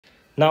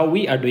Now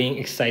we are doing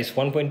exercise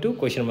 1.2,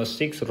 question number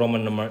 6,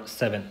 Roman number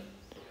 7.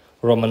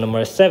 Roman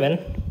number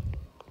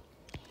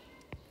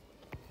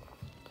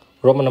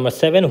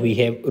 7, we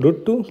have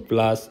root 2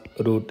 plus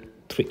root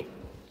 3.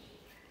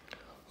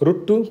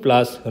 Root 2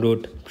 plus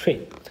root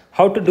 3.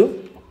 How to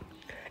do?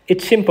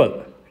 It's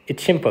simple.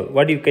 It's simple.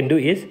 What you can do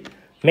is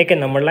make a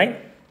number line.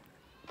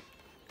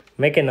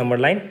 Make a number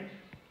line.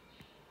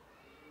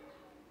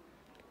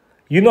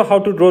 You know how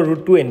to draw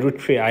root 2 and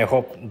root 3. I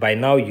hope by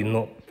now you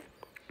know.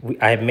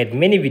 I have made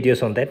many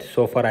videos on that.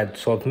 So far I've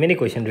solved many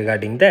questions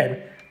regarding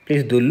that.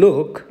 Please do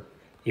look.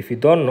 If you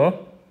don't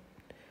know,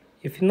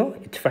 if you know,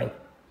 it's fine.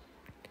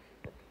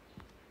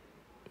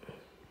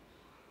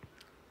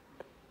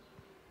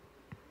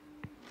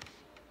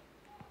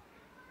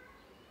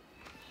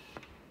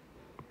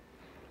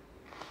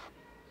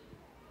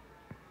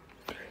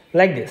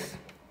 Like this.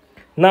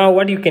 Now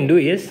what you can do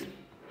is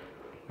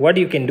 1,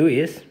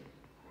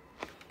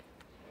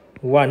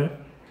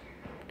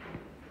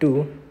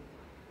 2,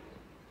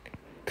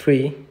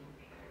 3,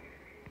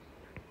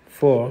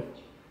 4,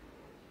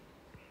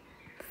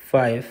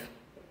 5,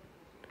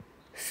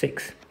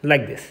 6,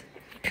 like this.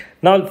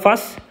 Now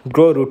first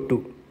draw root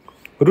 2.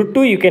 Root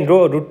 2 you can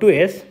draw root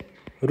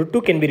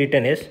 2 can be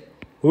written as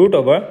root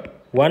over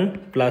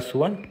 1 plus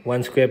 1,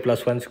 1 square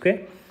plus 1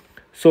 square.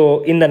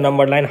 So in the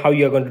number line, how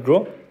you are going to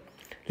draw?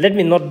 Let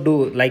me not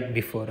do like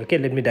before, okay?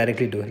 Let me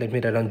directly do. Let me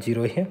write down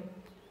 0 here.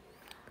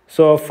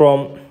 So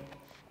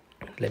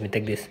let me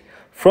take this.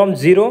 From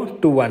 0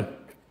 to 1,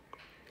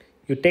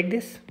 you take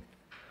this.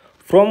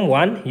 From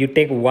 1, you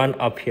take 1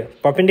 up here.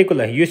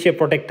 Perpendicular, use your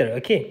protector,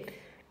 okay?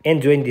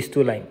 And join these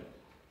two lines.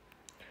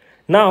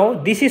 Now,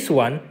 this is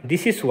 1,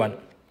 this is 1.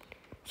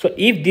 So,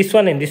 if this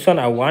one and this one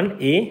are 1,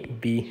 A,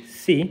 B,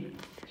 C,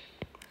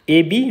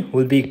 AB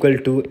will be equal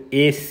to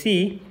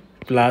AC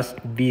plus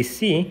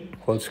BC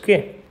whole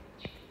square.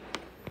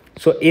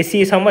 So,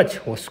 AC is how much?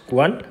 1.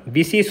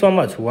 BC is how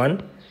much?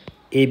 1.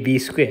 AB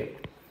square.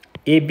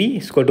 AB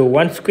is equal to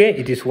 1 square,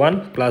 it is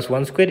 1, plus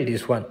 1 square, it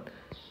is 1.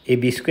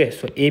 AB square.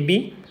 So,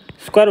 AB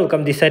square will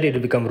come this side, it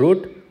will become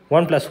root.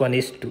 1 plus 1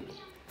 is 2.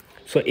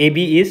 So,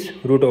 AB is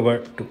root over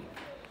 2.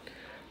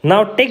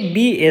 Now, take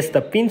B as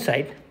the pin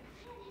side.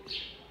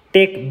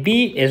 Take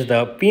B as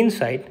the pin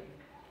side.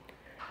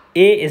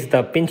 A is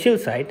the pencil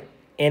side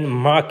and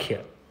mark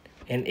here.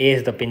 And A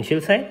is the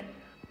pencil side,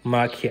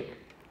 mark here.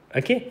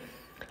 Okay.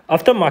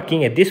 After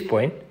marking at this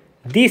point,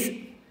 this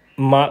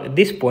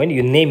point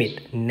you name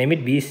it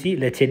BC,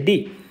 let's say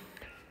D.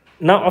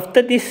 Now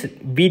after this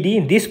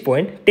BD, this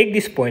point, take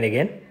this point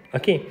again.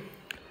 Okay.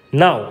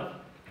 Now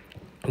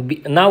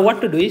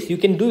what to do is you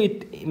can do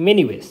it in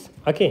many ways.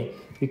 Okay.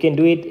 You can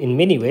do it in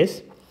many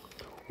ways.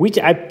 Which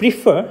I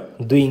prefer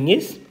doing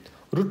is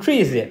root 3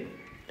 is there.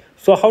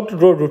 So how to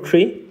draw root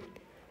 3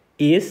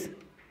 is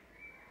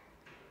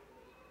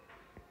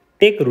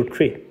take root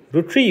 3.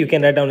 Root 3 you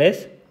can write down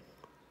as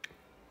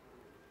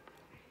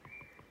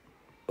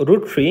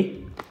root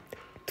 3.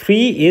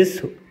 3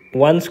 is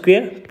 1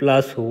 square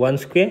plus 1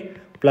 square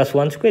plus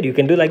 1 square. You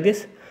can do like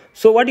this.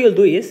 So what you'll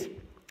do is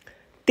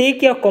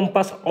take your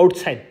compass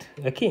outside,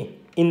 okay,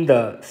 in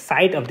the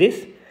side of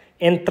this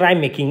and try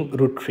making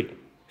root 3.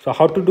 So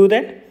how to do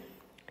that?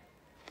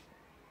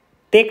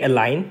 Take a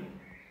line.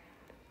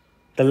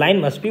 The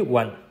line must be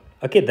 1.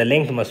 Okay, the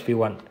length must be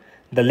 1.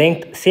 The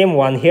length, same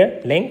 1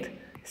 here, length,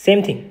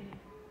 same thing.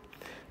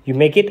 You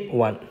make it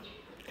 1.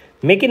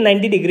 Make it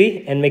 90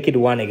 degree and make it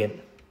 1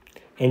 again.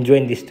 And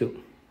join these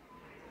two.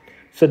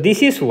 So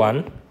this is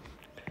 1.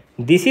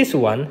 This is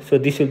 1. So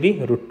this will be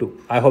root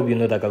 2. I hope you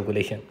know the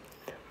calculation.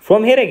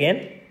 From here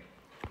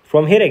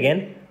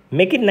again,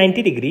 make it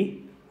 90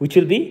 degree, which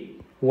will be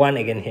 1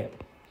 again here.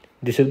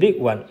 This will be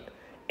 1.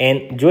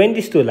 And join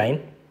these two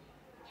lines.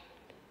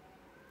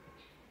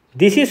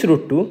 This is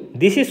root 2.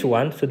 This is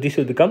 1. So this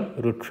will become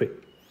root 3.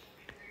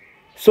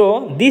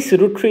 So this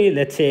root 3,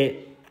 let's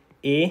say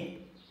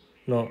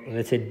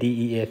let's say D,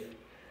 E, F.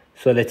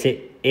 So let's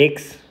say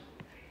X,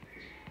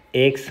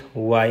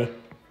 Y,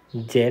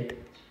 Z,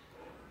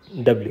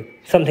 W,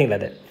 something like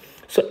that.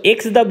 So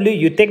XW,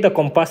 you take the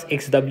compass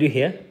XW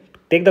here,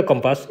 take the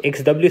compass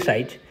XW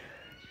side,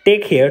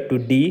 take here to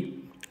D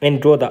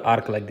and draw the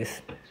arc like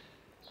this.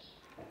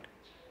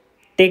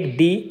 Take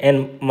D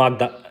and mark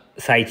the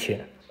sides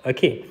here.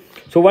 Okay.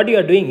 So what you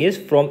are doing is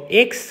from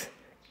X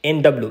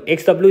and W.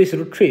 XW is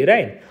root 3,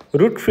 right?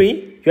 Root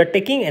 3, you are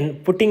taking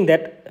and putting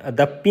that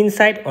the pin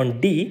side on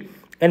D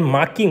and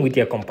marking with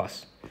your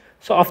compass.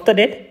 So after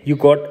that, you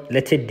got,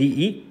 let's say,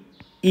 DE,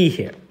 E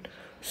here.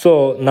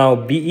 So now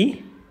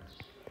BE,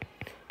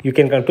 you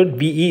can conclude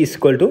BE is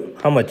equal to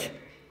how much?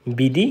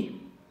 BD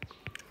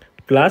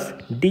plus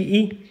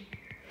DE.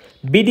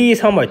 BD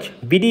is how much?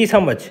 BD is how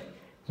much?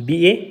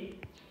 BA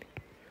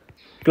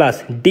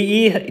plus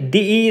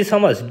DE is how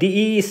much?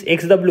 DE is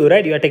XW,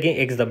 right? You are taking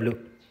XW.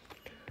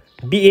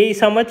 BA is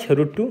how much?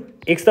 Root 2.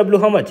 XW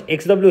how much?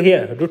 XW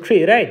here, root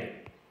 3,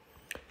 right?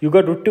 You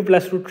got root 2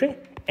 plus root 3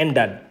 and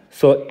done.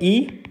 So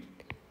E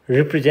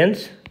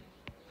represents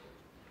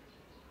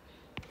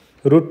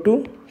root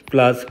 2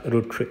 plus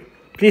root 3.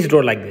 Please draw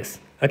like this.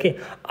 Okay,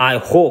 I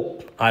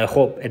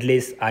hope at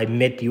least I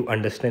made you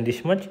understand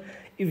this much.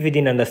 If you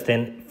didn't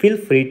understand, feel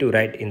free to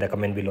write in the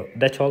comment below.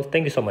 That's all.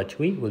 Thank you so much.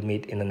 We will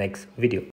meet in the next video.